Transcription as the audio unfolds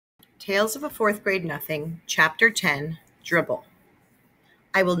Tales of a Fourth Grade Nothing, Chapter 10, Dribble.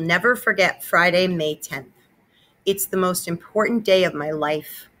 I will never forget Friday, May 10th. It's the most important day of my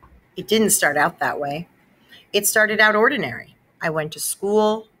life. It didn't start out that way. It started out ordinary. I went to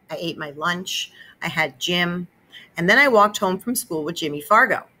school, I ate my lunch, I had gym, and then I walked home from school with Jimmy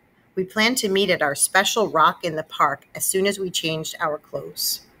Fargo. We planned to meet at our special rock in the park as soon as we changed our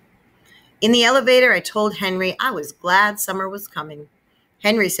clothes. In the elevator, I told Henry I was glad summer was coming.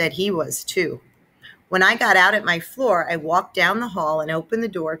 Henry said he was too. When I got out at my floor, I walked down the hall and opened the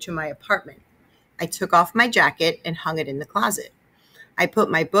door to my apartment. I took off my jacket and hung it in the closet. I put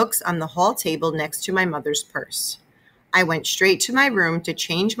my books on the hall table next to my mother's purse. I went straight to my room to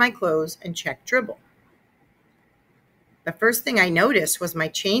change my clothes and check Dribble. The first thing I noticed was my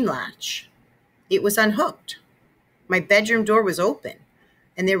chain latch. It was unhooked. My bedroom door was open,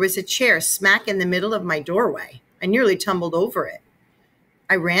 and there was a chair smack in the middle of my doorway. I nearly tumbled over it.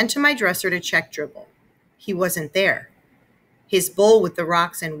 I ran to my dresser to check Dribble. He wasn't there. His bowl with the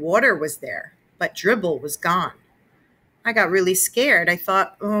rocks and water was there, but Dribble was gone. I got really scared. I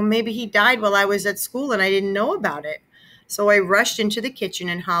thought, maybe he died while I was at school and I didn't know about it. So I rushed into the kitchen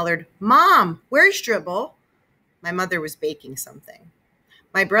and hollered, "Mom, where's Dribble?" My mother was baking something.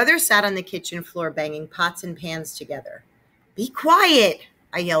 My brother sat on the kitchen floor banging pots and pans together. "Be quiet,"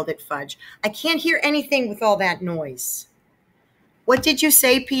 I yelled at Fudge. "I can't hear anything with all that noise." "What did you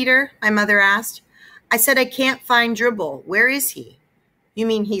say, Peter?" my mother asked. "I said I can't find Dribble. Where is he?" "You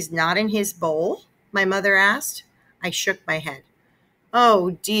mean he's not in his bowl?" my mother asked. I shook my head.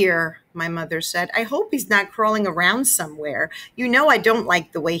 "Oh, dear," my mother said. "I hope he's not crawling around somewhere. You know I don't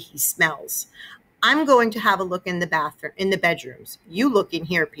like the way he smells. I'm going to have a look in the bedrooms. You look in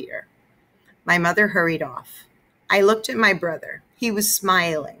here, Peter." My mother hurried off. I looked at my brother. He was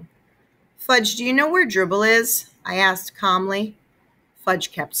smiling. "Fudge, do you know where Dribble is?" I asked calmly.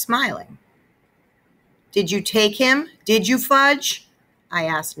 Fudge kept smiling. "Did you take him? Did you, Fudge?" I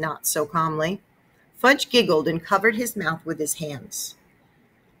asked not so calmly. Fudge giggled and covered his mouth with his hands.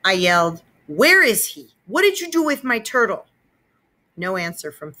 I yelled, "Where is he? What did you do with my turtle?" No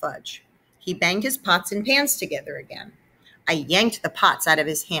answer from Fudge. He banged his pots and pans together again. I yanked the pots out of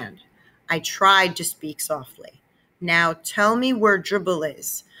his hand. I tried to speak softly. "Now tell me where Dribble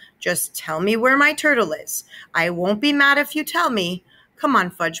is. Just tell me where my turtle is. I won't be mad if you tell me. Come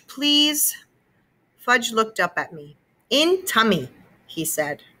on, Fudge, please." Fudge looked up at me. "In tummy," he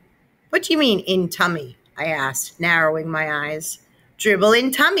said. "What do you mean, in tummy?" I asked, narrowing my eyes. "Dribble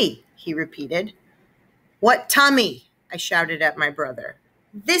in tummy," he repeated. "What tummy?" I shouted at my brother.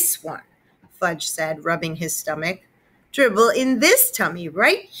 "This one," Fudge said, rubbing his stomach. "Dribble in this tummy,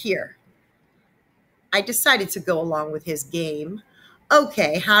 right here." I decided to go along with his game.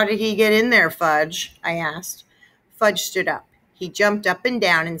 "Okay, how did he get in there, Fudge?" I asked. Fudge stood up. He jumped up and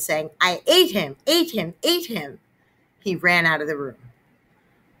down and sang, "I ate him, ate him, ate him." He ran out of the room.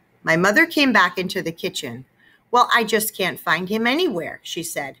 My mother came back into the kitchen. "Well, I just can't find him anywhere," she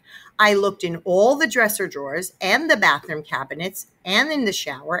said. "I looked in all the dresser drawers and the bathroom cabinets and in the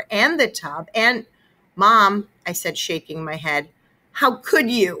shower and the tub and—" "Mom," I said, shaking my head, "how could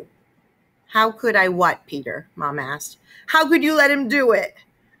you?" "How could I what, Peter?" Mom asked. "How could you let him do it?"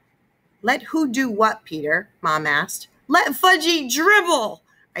 "Let who do what, Peter?" Mom asked. "Let Fudge eat Dribble!"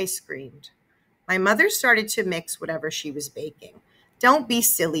 I screamed. My mother started to mix whatever she was baking. "Don't be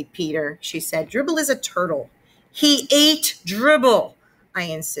silly, Peter," she said. "Dribble is a turtle." "He ate Dribble," I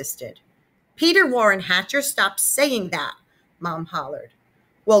insisted. "Peter Warren Hatcher, stop saying that," Mom hollered.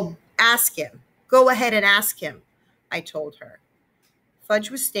 "Well, ask him. Go ahead and ask him," I told her.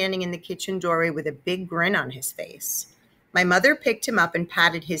 Fudge was standing in the kitchen doorway with a big grin on his face. My mother picked him up and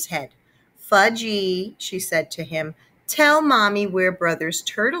patted his head. "Fudgy," she said to him, "tell Mommy where Brother's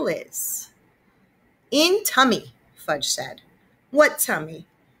turtle is." "In tummy," Fudge said. "What tummy?"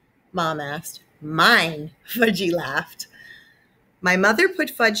 Mom asked. "Mine," Fudgy laughed. My mother put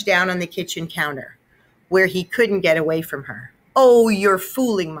Fudge down on the kitchen counter, where he couldn't get away from her. "Oh, you're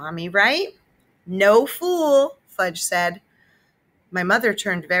fooling Mommy, right?" "No fool," Fudge said. My mother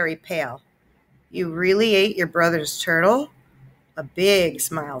turned very pale. "You really ate your brother's turtle?" A big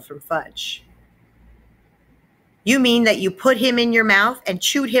smile from Fudge. "You mean that you put him in your mouth and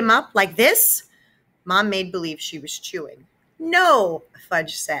chewed him up like this?" Mom made believe she was chewing. "No,"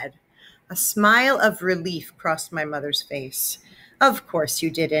 Fudge said. A smile of relief crossed my mother's face. "Of course you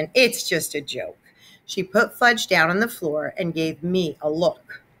didn't. It's just a joke." She put Fudge down on the floor and gave me a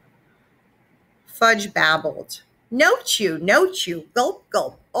look. Fudge babbled. No chew, gulp,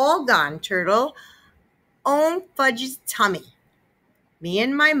 gulp, all gone, turtle. Own Fudge's tummy." Me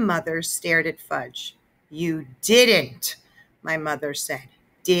and my mother stared at Fudge. "You didn't," my mother said.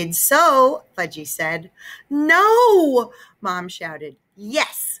 Did so, Fudgy said. No, Mom shouted.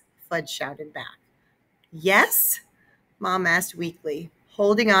 Yes, Fudge shouted back. Yes? Mom asked weakly,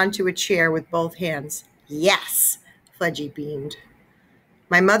 holding on to a chair with both hands. Yes, Fudgy beamed.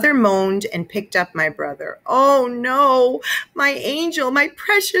 My mother moaned and picked up my brother. Oh no, my angel, my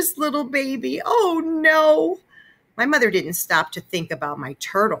precious little baby. Oh no. My mother didn't stop to think about my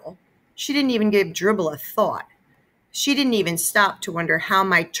turtle. She didn't even give Dribble a thought. She didn't even stop to wonder how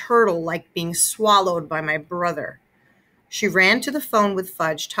my turtle liked being swallowed by my brother. She ran to the phone with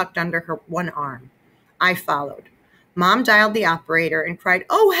Fudge tucked under her one arm. I followed. Mom dialed the operator and cried,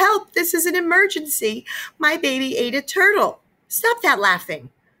 "Oh, help! This is an emergency! My baby ate a turtle!" "Stop that laughing,"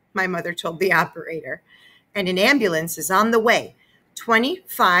 my mother told the operator. "And an ambulance is on the way,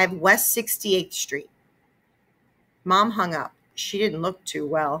 25 West 68th Street. Mom hung up. She didn't look too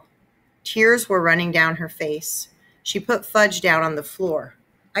well. Tears were running down her face. She put Fudge down on the floor.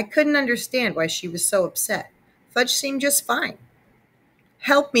 I couldn't understand why she was so upset. Fudge seemed just fine.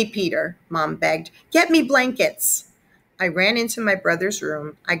 "Help me, Peter," Mom begged. "Get me blankets." I ran into my brother's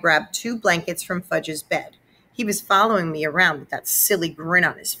room. I grabbed 2 blankets from Fudge's bed. He was following me around with that silly grin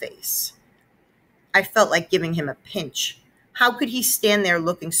on his face. I felt like giving him a pinch. How could he stand there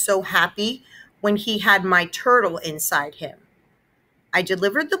looking so happy when he had my turtle inside him? I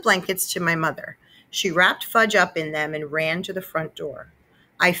delivered the blankets to my mother. She wrapped Fudge up in them and ran to the front door.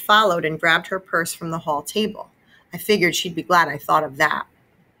 I followed and grabbed her purse from the hall table. I figured she'd be glad I thought of that.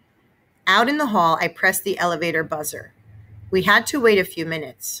 Out in the hall, I pressed the elevator buzzer. We had to wait a few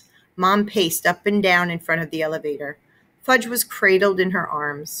minutes. Mom paced up and down in front of the elevator. Fudge was cradled in her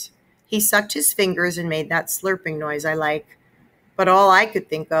arms. He sucked his fingers and made that slurping noise I like. But all I could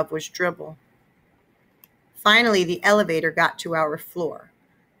think of was Dribble. Finally, the elevator got to our floor.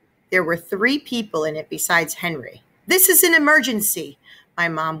 There were 3 people in it besides Henry. "This is an emergency," my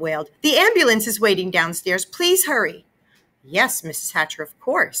mom wailed. "The ambulance is waiting downstairs. Please hurry." "Yes, Mrs. Hatcher, of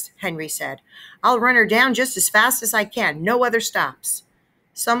course," Henry said. "I'll run her down just as fast as I can. No other stops."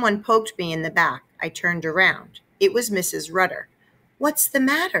 Someone poked me in the back. I turned around. It was Mrs. Rudder. "What's the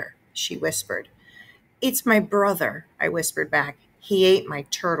matter?" she whispered. "It's my brother," I whispered back. "He ate my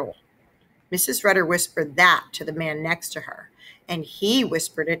turtle." Mrs. Rudder whispered that to the man next to her, and he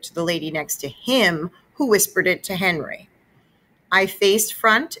whispered it to the lady next to him, who whispered it to Henry. I faced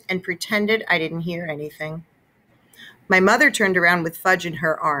front and pretended I didn't hear anything. My mother turned around with Fudge in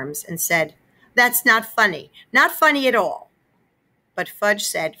her arms and said, "That's not funny. Not funny at all." But Fudge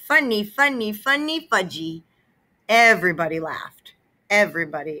said, "Funny, funny, funny, Fudgy." Everybody laughed.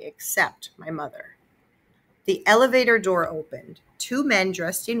 Everybody except my mother. The elevator door opened. 2 men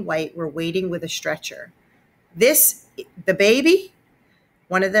dressed in white were waiting with a stretcher. "This, the baby?"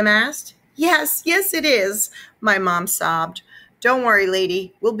 one of them asked. Yes, it is," my mom sobbed. "Don't worry,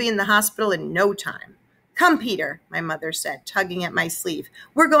 lady. We'll be in the hospital in no time." "Come, Peter," my mother said, tugging at my sleeve.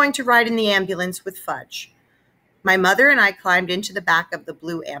 "We're going to ride in the ambulance with Fudge." My mother and I climbed into the back of the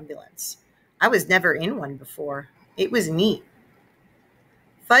blue ambulance. I was never in one before. It was neat.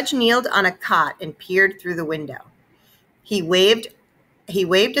 Fudge kneeled on a cot and peered through the window. He waved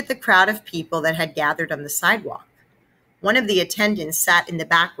at the crowd of people that had gathered on the sidewalk. One of the attendants sat in the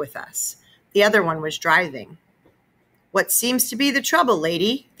back with us. The other one was driving. "What seems to be the trouble,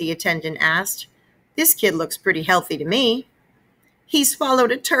 lady?" the attendant asked. "This kid looks pretty healthy to me." "He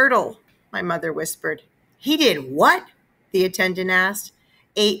swallowed a turtle," my mother whispered. "He did what?" the attendant asked.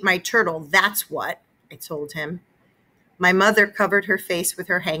 "Ate my turtle, that's what," I told him. My mother covered her face with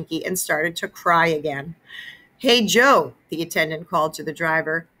her hanky and started to cry again. "Hey, Joe," the attendant called to the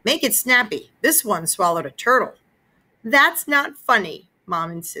driver. "Make it snappy. This one swallowed a turtle." "That's not funny,"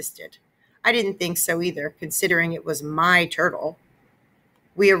 Mom insisted. I didn't think so either, considering it was my turtle.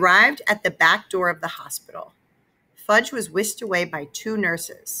 We arrived at the back door of the hospital. Fudge was whisked away by 2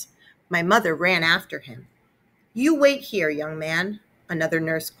 nurses. My mother ran after him. "You wait here, young man," another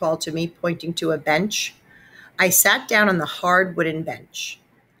nurse called to me, pointing to a bench. I sat down on the hard wooden bench.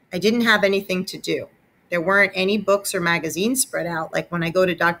 I didn't have anything to do. There weren't any books or magazines spread out like when I go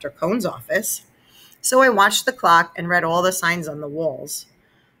to Dr. Cohn's office. So I watched the clock and read all the signs on the walls.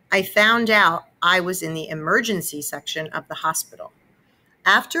 I found out I was in the emergency section of the hospital.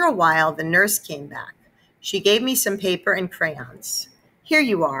 After a while, the nurse came back. She gave me some paper and crayons. "Here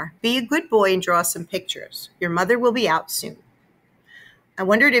you are. Be a good boy and draw some pictures. Your mother will be out soon." I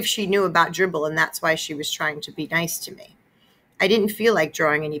wondered if she knew about Dribble and that's why she was trying to be nice to me. I didn't feel like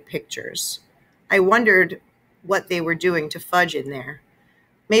drawing any pictures. I wondered what they were doing to Fudge in there.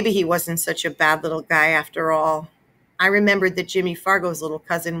 Maybe he wasn't such a bad little guy after all. I remembered that Jimmy Fargo's little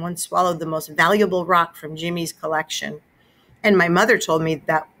cousin once swallowed the most valuable rock from Jimmy's collection. And my mother told me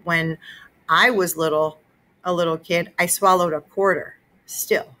that when I was a little kid, I swallowed a quarter.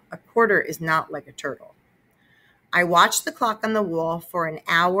 Still, a quarter is not like a turtle. I watched the clock on the wall for an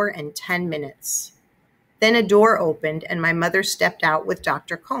hour and 10 minutes. Then a door opened and my mother stepped out with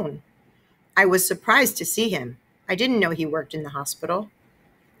Dr. Cohn. I was surprised to see him. I didn't know he worked in the hospital.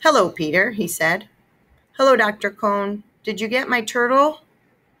 "Hello, Peter," he said. "Hello, Dr. Cohn. Did you get my turtle?"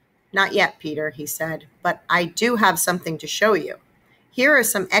 "Not yet, Peter," he said, "but I do have something to show you. Here are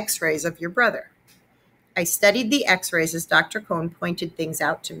some x-rays of your brother." I studied the x-rays as Dr. Cohn pointed things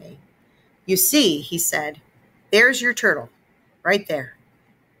out to me. "You see," he said, "there's your turtle, right there."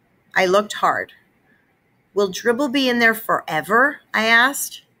 I looked hard. "Will Dribble be in there forever?" I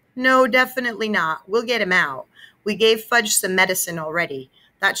asked. "No, definitely not. We'll get him out. We gave Fudge some medicine already.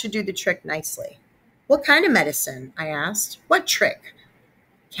 That should do the trick nicely." "What kind of medicine?" I asked. "What trick?"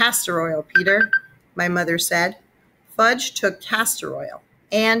 "Castor oil, Peter," my mother said. Fudge took castor oil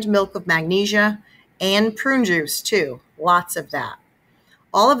and milk of magnesia and prune juice, too. Lots of that.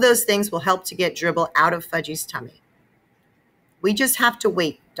 All of those things will help to get Dribble out of Fudgy's tummy. "We just have to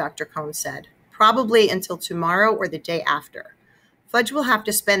wait," Dr. Cohn said. "Probably until tomorrow or the day after. Fudge will have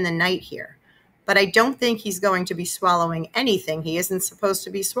to spend the night here, but I don't think he's going to be swallowing anything he isn't supposed to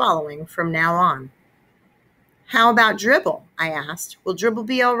be swallowing from now on." "How about Dribble?" I asked. "Will Dribble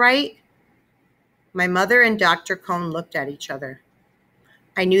be all right?" My mother and Dr. Cohn looked at each other.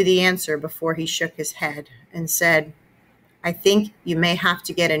 I knew the answer before he shook his head and said, "I think you may have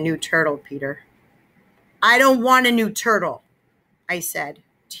to get a new turtle, Peter." "I don't want a new turtle," I said.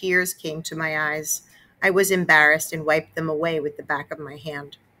 Tears came to my eyes. I was embarrassed and wiped them away with the back of my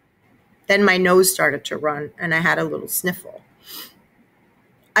hand. Then my nose started to run, and I had a little sniffle.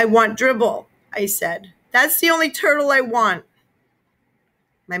 "I want Dribble," I said. "That's the only turtle I want."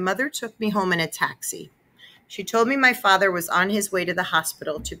 My mother took me home in a taxi. She told me my father was on his way to the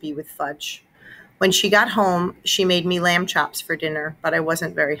hospital to be with Fudge. When she got home, she made me lamb chops for dinner, but I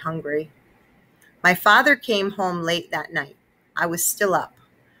wasn't very hungry. My father came home late that night. I was still up.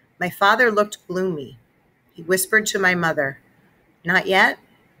 My father looked gloomy. He whispered to my mother, "Not yet?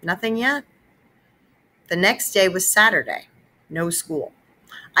 Nothing yet?" The next day was Saturday. No school.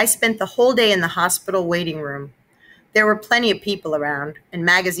 I spent the whole day in the hospital waiting room. There were plenty of people around, and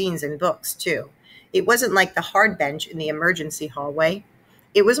magazines and books, too. It wasn't like the hard bench in the emergency hallway.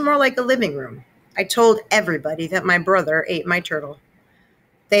 It was more like a living room. I told everybody that my brother ate my turtle.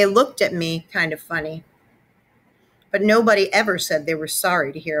 They looked at me kind of funny, but nobody ever said they were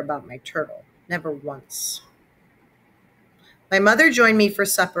sorry to hear about my turtle. Never once. My mother joined me for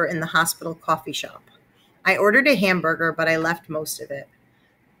supper in the hospital coffee shop. I ordered a hamburger, but I left most of it.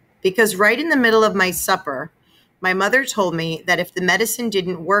 Because right in the middle of my supper, my mother told me that if the medicine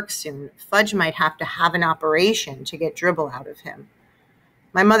didn't work soon, Fudge might have to have an operation to get Dribble out of him.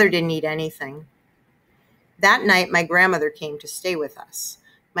 My mother didn't eat anything. That night, my grandmother came to stay with us.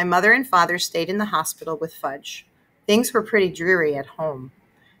 My mother and father stayed in the hospital with Fudge. Things were pretty dreary at home.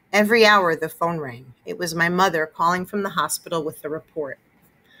 Every hour, the phone rang. It was my mother calling from the hospital with the report.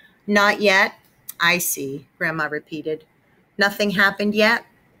 "Not yet?" "I see," Grandma repeated. "Nothing happened yet?"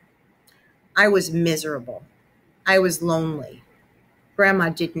 I was miserable. I was lonely. Grandma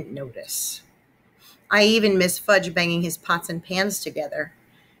didn't notice. I even missed Fudge banging his pots and pans together.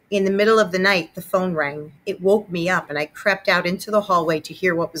 In the middle of the night, the phone rang. It woke me up, and I crept out into the hallway to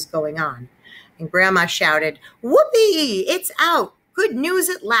hear what was going on. And Grandma shouted, "Whoopee! It's out! Good news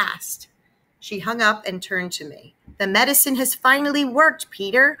at last!" She hung up and turned to me. "The medicine has finally worked,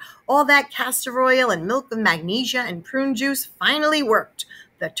 Peter. All that castor oil and milk of magnesia and prune juice finally worked.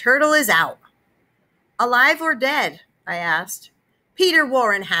 The turtle is out." "Alive or dead?" I asked. "Peter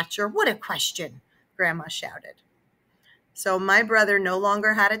Warren Hatcher, what a question!" Grandma shouted. So my brother no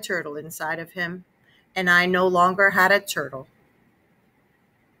longer had a turtle inside of him, and I no longer had a turtle.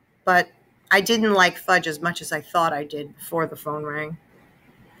 But I didn't like Fudge as much as I thought I did before the phone rang.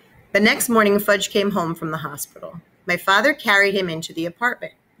 The next morning, Fudge came home from the hospital. My father carried him into the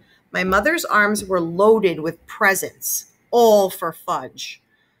apartment. My mother's arms were loaded with presents, all for Fudge.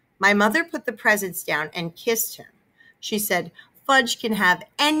 My mother put the presents down and kissed him. She said, "Fudge can have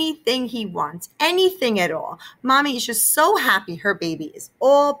anything he wants, anything at all. Mommy is just so happy her baby is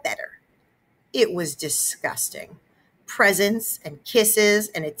all better." It was disgusting. Presents and kisses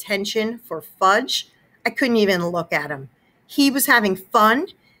and attention for Fudge. I couldn't even look at him. He was having fun.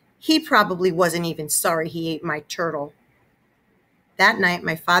 He probably wasn't even sorry he ate my turtle. That night,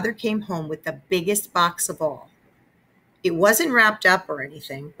 my father came home with the biggest box of all. It wasn't wrapped up or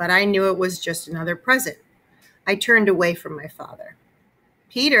anything, but I knew it was just another present. I turned away from my father.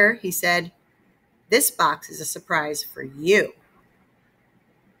 "Peter," he said, This box is a surprise for you."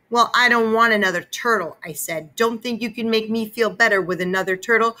 "Well, I don't want another turtle," I said. "Don't think you can make me feel better with another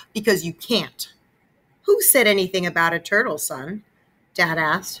turtle, because you can't." "Who said anything about a turtle, son?" Dad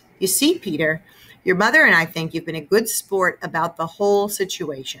asked. "You see, Peter, your mother and I think you've been a good sport about the whole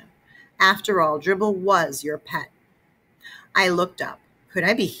situation. After all, Dribble was your pet." I looked up. Could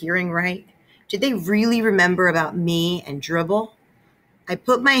I be hearing right? Did they really remember about me and Dribble? I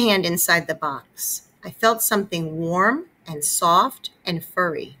put my hand inside the box. I felt something warm and soft and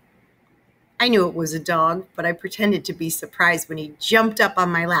furry. I knew it was a dog, but I pretended to be surprised when he jumped up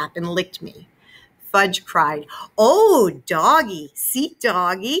on my lap and licked me. Fudge cried, "Oh, doggy, see,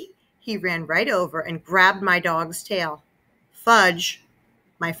 doggy." He ran right over and grabbed my dog's tail. "Fudge,"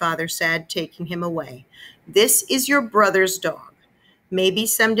 my father said, taking him away, "this is your brother's dog. Maybe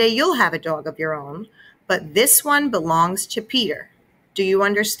someday you'll have a dog of your own, but this one belongs to Peter. Do you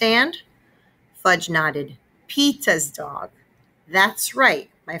understand?" Fudge nodded. "Peter's dog." "That's right,"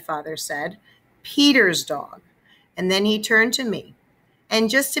 my father said. "Peter's dog." And then he turned to me. "And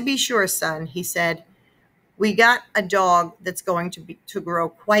just to be sure, son," he said, "we got a dog that's going to grow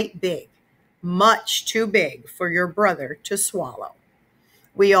quite big, much too big for your brother to swallow."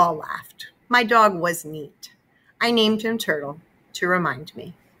 We all laughed. My dog was neat. I named him Turtle to remind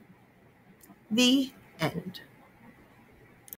me. The end.